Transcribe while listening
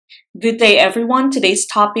Good day, everyone. Today's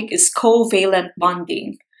topic is covalent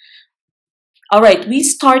bonding. All right, we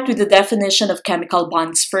start with the definition of chemical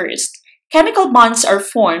bonds first. Chemical bonds are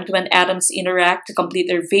formed when atoms interact to complete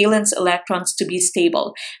their valence electrons to be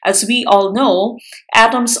stable. As we all know,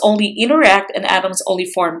 atoms only interact and atoms only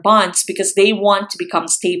form bonds because they want to become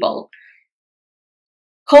stable.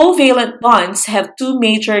 Covalent bonds have two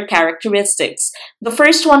major characteristics. The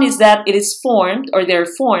first one is that it is formed, or they're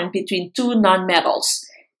formed between two nonmetals.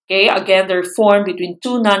 Okay, again, they're formed between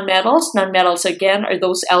two nonmetals. Nonmetals, again, are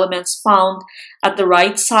those elements found at the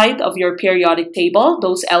right side of your periodic table,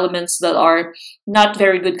 those elements that are not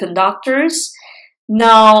very good conductors.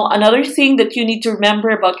 Now, another thing that you need to remember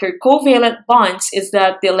about your covalent bonds is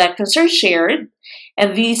that the electrons are shared,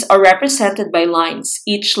 and these are represented by lines.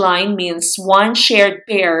 Each line means one shared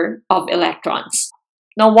pair of electrons.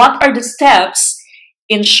 Now, what are the steps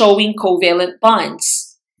in showing covalent bonds?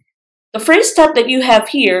 The first step that you have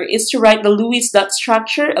here is to write the Lewis dot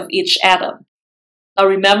structure of each atom. Now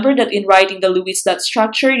remember that in writing the Lewis dot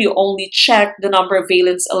structure, you only check the number of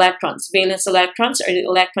valence electrons. Valence electrons are the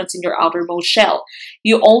electrons in your outermost shell.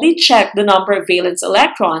 You only check the number of valence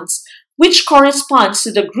electrons, which corresponds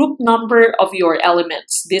to the group number of your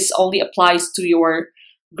elements. This only applies to your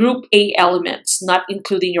group A elements, not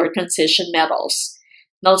including your transition metals.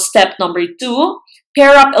 Now step number 2,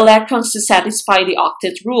 pair up electrons to satisfy the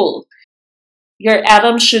octet rule. Your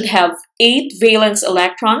atom should have 8 valence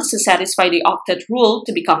electrons to satisfy the octet rule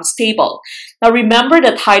to become stable. Now remember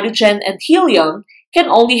that hydrogen and helium can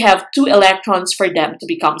only have 2 electrons for them to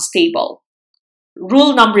become stable.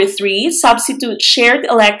 Rule number 3, substitute shared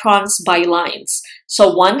electrons by lines.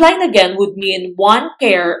 So one line again would mean one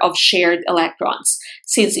pair of shared electrons.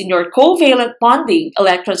 Since in your covalent bonding,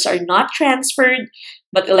 electrons are not transferred,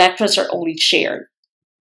 but electrons are only shared.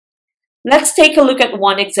 Let's take a look at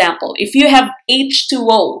one example. If you have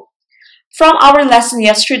H2O, from our lesson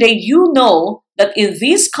yesterday, you know that in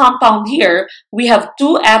this compound here, we have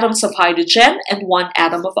 2 atoms of hydrogen and 1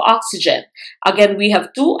 atom of oxygen. Again, we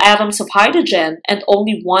have 2 atoms of hydrogen and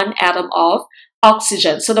only 1 atom of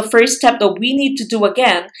oxygen. So the first step that we need to do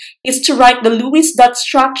again is to write the Lewis dot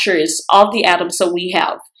structures of the atoms that we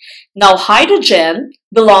have. Now, hydrogen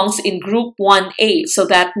belongs in group 1A, so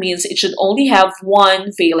that means it should only have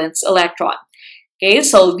 1 valence electron. Okay,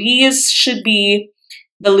 so these should be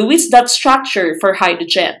the Lewis dot structure for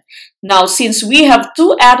hydrogen. Now, since we have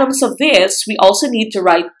 2 atoms of this, we also need to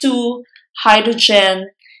write 2 hydrogen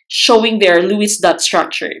showing their Lewis dot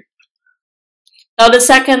structure. Now, the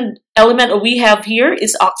second element that we have here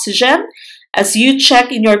is oxygen. As you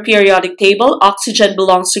check in your periodic table, oxygen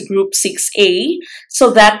belongs to group 6A,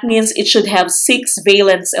 so that means it should have 6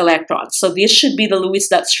 valence electrons. So this should be the Lewis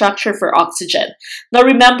dot structure for oxygen. Now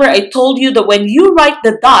remember, I told you that when you write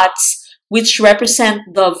the dots, which represent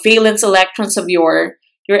the valence electrons of your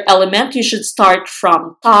element, you should start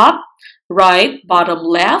from top, right, bottom,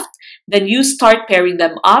 left. Then you start pairing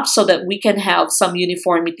them up so that we can have some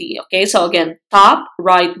uniformity. Okay, so again, top,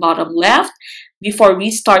 right, bottom, left, before we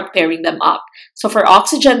start pairing them up. So for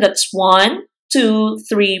oxygen, that's 1, 2,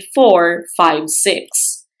 3, 4, 5,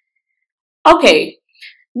 6. Okay,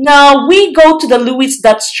 now we go to the Lewis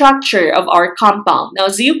dot structure of our compound. Now,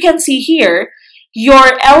 as you can see here,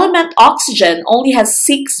 your element oxygen only has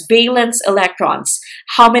 6 valence electrons.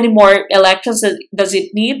 How many more electrons does it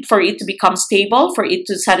need for it to become stable, for it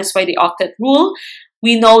to satisfy the octet rule?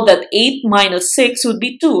 We know that 8 minus 6 would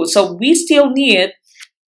be 2. So we still need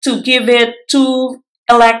to give it 2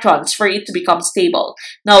 electrons for it to become stable.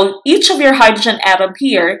 Now, each of your hydrogen atom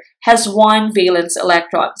here has 1 valence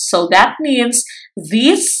electron. So that means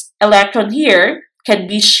this electron here can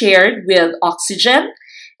be shared with oxygen,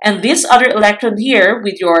 and this other electron here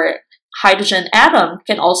with your hydrogen atom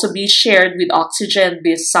can also be shared with oxygen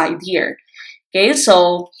this side here. Okay,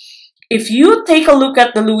 so if you take a look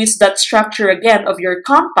at the Lewis dot structure again of your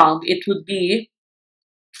compound, it would be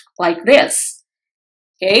like this.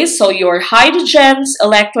 Okay, so your hydrogen's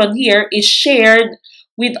electron here is shared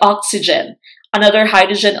with oxygen. Another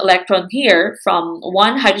hydrogen electron here from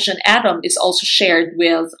one hydrogen atom is also shared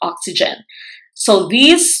with oxygen. So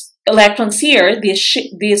these electrons here,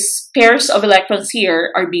 these pairs of electrons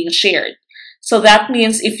here are being shared. So that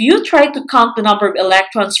means if you try to count the number of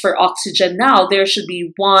electrons for oxygen now, there should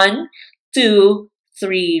be 1, 2,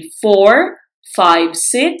 3, 4, 5,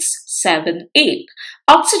 6, 7, 8.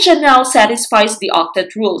 Oxygen now satisfies the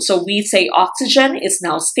octet rule, so we say oxygen is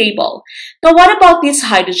now stable. Now, what about this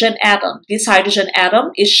hydrogen atom? This hydrogen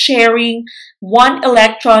atom is sharing 1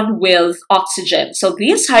 electron with oxygen. So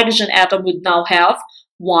this hydrogen atom would now have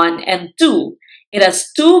 1 and 2. It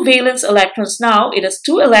has 2 valence electrons now. It has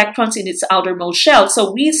 2 electrons in its outermost shell.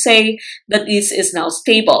 So we say that this is now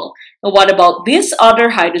stable. Now what about this other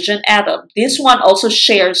hydrogen atom? This one also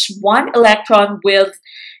shares 1 electron with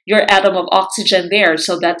your atom of oxygen there.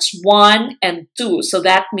 So that's 1 and 2. So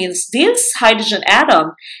that means this hydrogen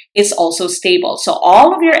atom is also stable. So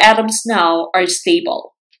all of your atoms now are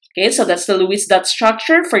stable. Okay, so that's the Lewis dot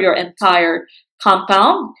structure for your entire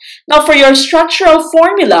compound. Now for your structural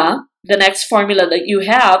formula, the next formula that you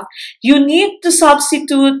have, you need to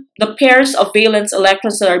substitute the pairs of valence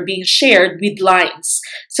electrons that are being shared with lines.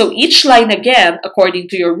 So each line, again, according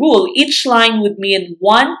to your rule, each line would mean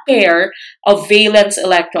 1 pair of valence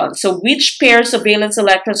electrons. So which pairs of valence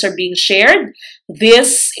electrons are being shared?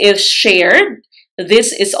 This is shared.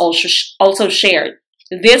 This is also shared.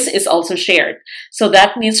 This is also shared. So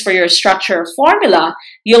that means for your structural formula,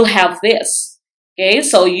 you'll have this. Okay,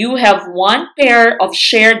 so you have 1 pair of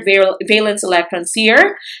shared valence electrons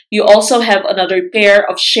here. You also have another pair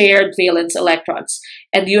of shared valence electrons.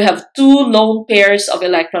 And you have 2 lone pairs of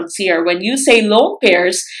electrons here. When you say lone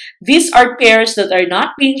pairs, these are pairs that are not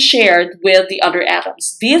being shared with the other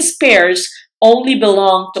atoms. These pairs only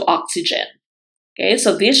belong to oxygen. Okay,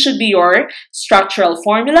 so this should be your structural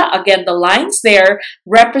formula. Again, the lines there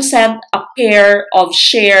represent a pair of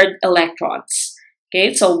shared electrons.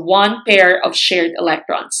 Okay, so 1 pair of shared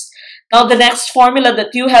electrons. Now, the next formula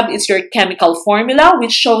that you have is your chemical formula,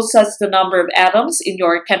 which shows us the number of atoms in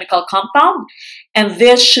your chemical compound. And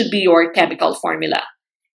this should be your chemical formula.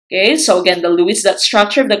 Okay, so again, the Lewis dot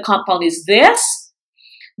structure of the compound is this.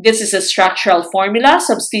 This is a structural formula,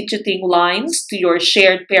 substituting lines to your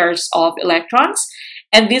shared pairs of electrons.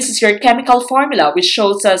 And this is your chemical formula, which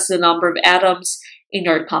shows us the number of atoms in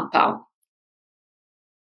your compound.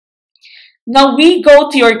 Now we go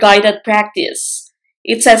to your guided practice.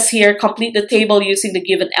 It says here, complete the table using the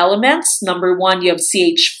given elements. Number 1, you have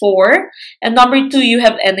CH4. And number 2, you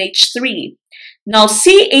have NH3. Now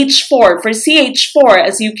CH4, for CH4,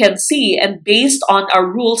 as you can see, and based on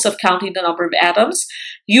our rules of counting the number of atoms,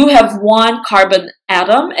 you have 1 carbon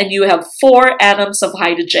atom and you have 4 atoms of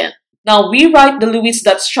hydrogen. Now we write the Lewis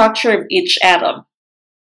dot structure of each atom.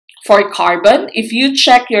 For carbon, if you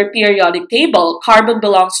check your periodic table, carbon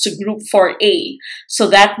belongs to group 4A. So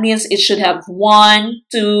that means it should have 1,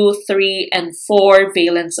 2, 3, and 4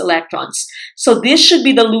 valence electrons. So this should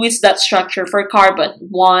be the Lewis dot structure for carbon.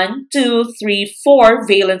 1, 2, 3, 4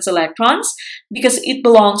 valence electrons because it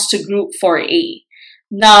belongs to group 4A.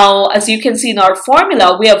 Now, as you can see in our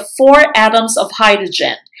formula, we have 4 atoms of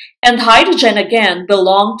hydrogen. And hydrogen, again,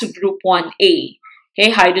 belong to group 1A. Okay,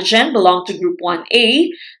 hydrogen belong to group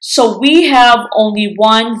 1A. So we have only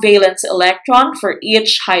 1 valence electron for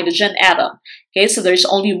each hydrogen atom. Okay, so there's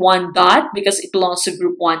only 1 dot because it belongs to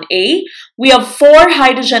group 1A. We have 4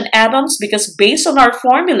 hydrogen atoms because based on our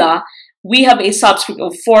formula, we have a subscript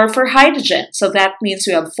of 4 for hydrogen. So that means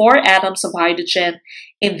we have 4 atoms of hydrogen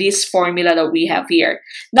in this formula that we have here.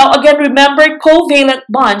 Now again, remember, covalent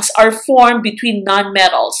bonds are formed between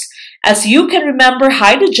nonmetals. As you can remember,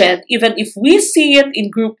 hydrogen, even if we see it in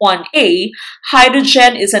group 1A,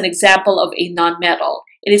 hydrogen is an example of a nonmetal.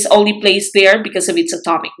 It is only placed there because of its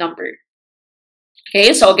atomic number.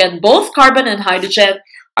 Okay, so again, both carbon and hydrogen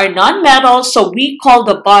are nonmetals, so we call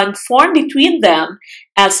the bond formed between them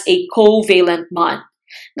as a covalent bond.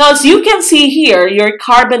 Now, as you can see here, your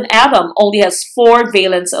carbon atom only has 4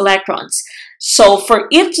 valence electrons. So for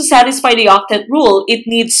it to satisfy the octet rule, it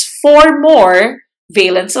needs 4 more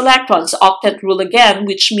valence electrons. Octet rule again,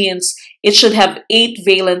 which means it should have 8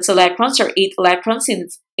 valence electrons or 8 electrons in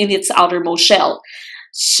its outermost shell.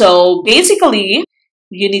 So basically,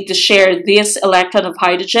 you need to share this electron of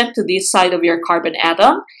hydrogen to this side of your carbon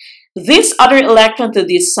atom, this other electron to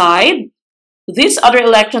this side, this other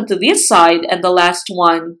electron to this side, and the last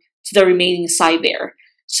one to the remaining side there.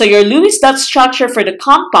 So your Lewis dot structure for the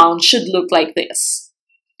compound should look like this.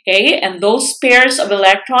 Okay, and those pairs of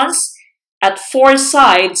electrons at 4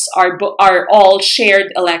 sides are all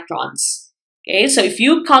shared electrons. Okay, so if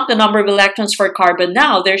you count the number of electrons for carbon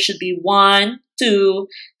now, there should be 1, 2,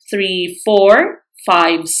 3, 4,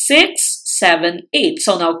 5, 6, 7, 8.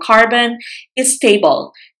 So now carbon is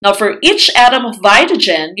stable. Now for each atom of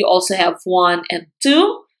hydrogen, you also have 1 and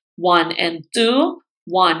 2, 1 and 2,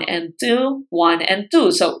 1 and 2, 1 and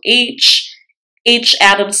 2. So H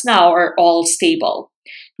atoms now are all stable.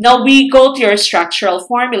 Now we go to your structural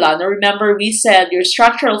formula. Now remember, we said your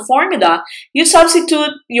structural formula, you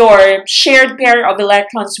substitute your shared pair of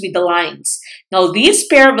electrons with the lines. Now this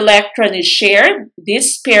pair of electron is shared,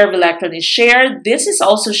 this pair of electron is shared, this is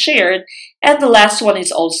also shared, and the last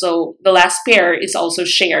pair is also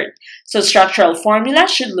shared. So structural formula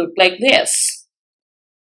should look like this.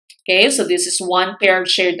 Okay, so this is one pair of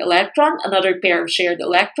shared electron, another pair of shared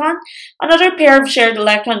electron, another pair of shared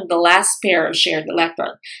electron, and the last pair of shared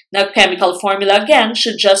electron. Now, chemical formula again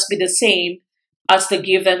should just be the same as the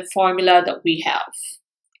given formula that we have.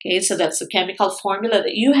 Okay, so that's the chemical formula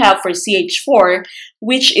that you have for CH4,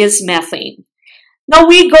 which is methane. Now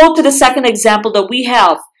we go to the second example that we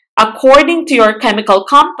have. According to your chemical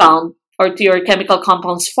compound, or to your chemical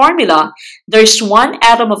compound's formula, there's one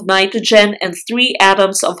atom of nitrogen and 3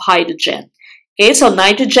 atoms of hydrogen. Okay, so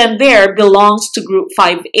nitrogen there belongs to group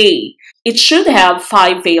 5A. It should have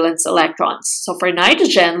 5 valence electrons. So for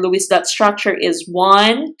nitrogen, Lewis dot structure is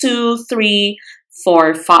 1, 2, 3,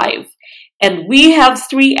 4, 5. And we have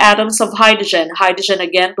 3 atoms of hydrogen. Hydrogen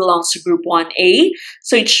again belongs to group 1A,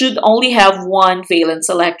 so it should only have 1 valence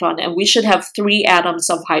electron, and we should have 3 atoms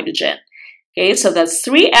of hydrogen. Okay, so that's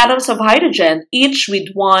 3 atoms of hydrogen, each with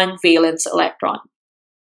 1 valence electron.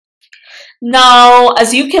 Now,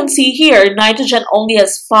 as you can see here, nitrogen only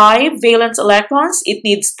has 5 valence electrons. It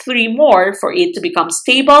needs 3 more for it to become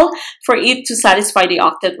stable, for it to satisfy the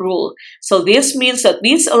octet rule. So this means that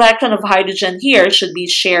this electron of hydrogen here should be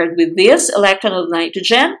shared with this electron of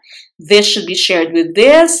nitrogen. This should be shared with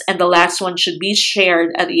this, and the last one should be shared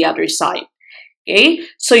at the other side. Okay,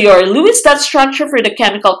 so your Lewis dot structure for the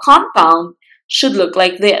chemical compound should look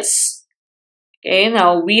like this. Okay,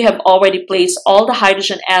 now we have already placed all the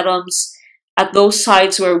hydrogen atoms at those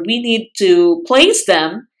sides where we need to place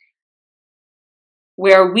them,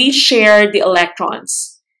 where we share the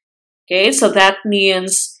electrons. Okay, so that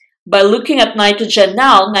means by looking at nitrogen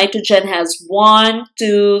now, nitrogen has 1,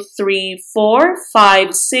 2, 3, 4,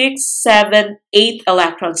 5, 6, 7, 8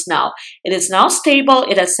 electrons now. It is now stable.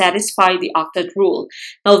 It has satisfied the octet rule.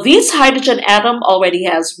 Now this hydrogen atom already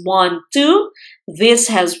has 1, 2. This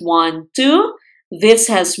has 1, 2. This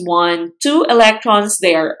has 1, 2 electrons.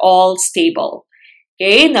 They are all stable.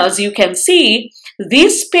 Okay, now as you can see,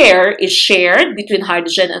 this pair is shared between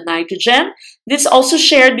hydrogen and nitrogen. This also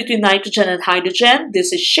shared between nitrogen and hydrogen.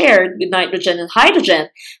 This is shared with nitrogen and hydrogen.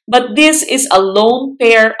 But this is a lone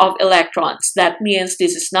pair of electrons. That means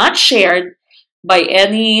this is not shared by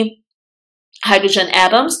any hydrogen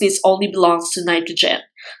atoms. This only belongs to nitrogen.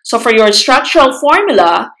 So for your structural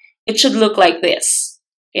formula, it should look like this.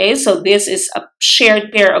 Okay, so this is a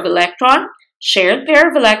shared pair of electron, shared pair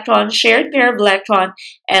of electron, shared pair of electron,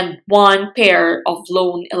 and one pair of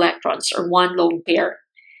lone electrons, or one lone pair.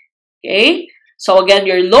 Okay, so again,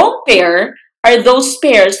 your lone pair are those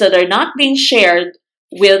pairs that are not being shared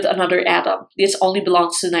with another atom. This only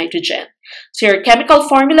belongs to nitrogen. So your chemical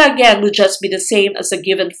formula again would just be the same as the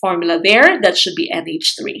given formula there. That should be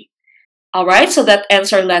NH3. Alright, so that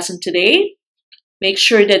ends our lesson today. Make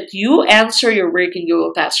sure that you answer your work in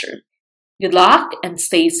Google Classroom. Good luck and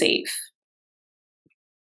stay safe.